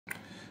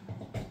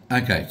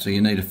Okay, so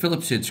you need a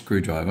Phillips head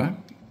screwdriver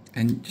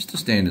and just a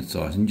standard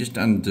size, and just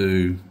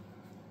undo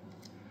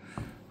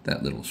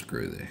that little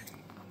screw there.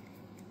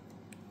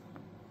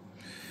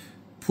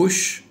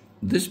 Push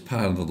this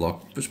part of the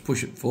lock, just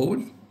push it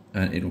forward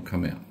and it'll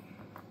come out.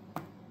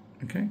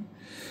 Okay,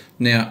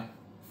 now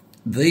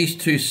these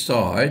two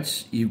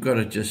sides you've got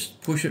to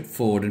just push it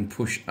forward and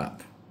push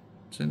up.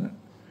 See that?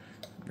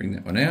 Bring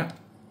that one out,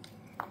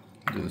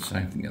 do the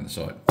same thing the other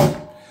side,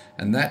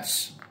 and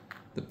that's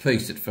the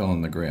piece that fell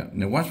on the ground.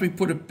 Now once we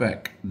put it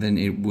back, then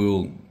it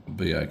will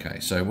be okay.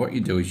 So what you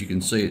do is, you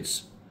can see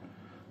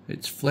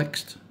it's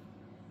flexed,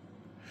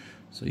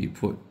 so you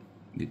put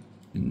it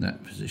in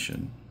that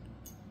position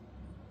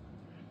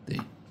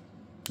there.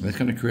 That's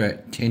going to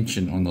create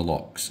tension on the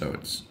lock so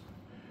it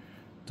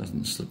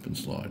doesn't slip and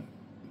slide.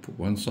 Put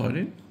one side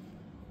in,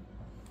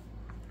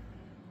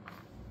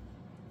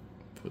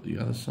 put the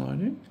other side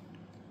in,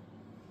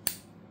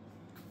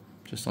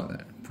 just like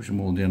that. Push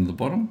them all down to the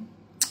bottom.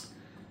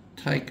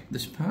 Take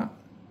this part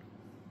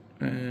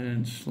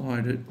and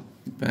slide it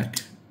back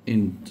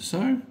into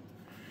so.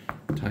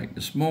 Take the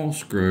small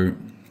screw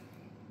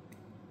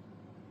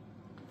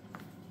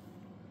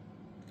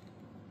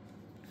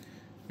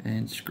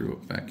and screw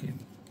it back in.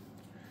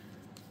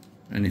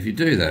 And if you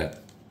do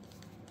that,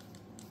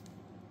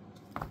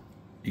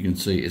 you can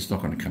see it's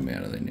not going to come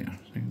out of there now.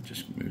 So it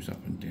just moves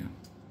up and down.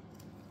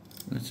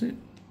 That's it.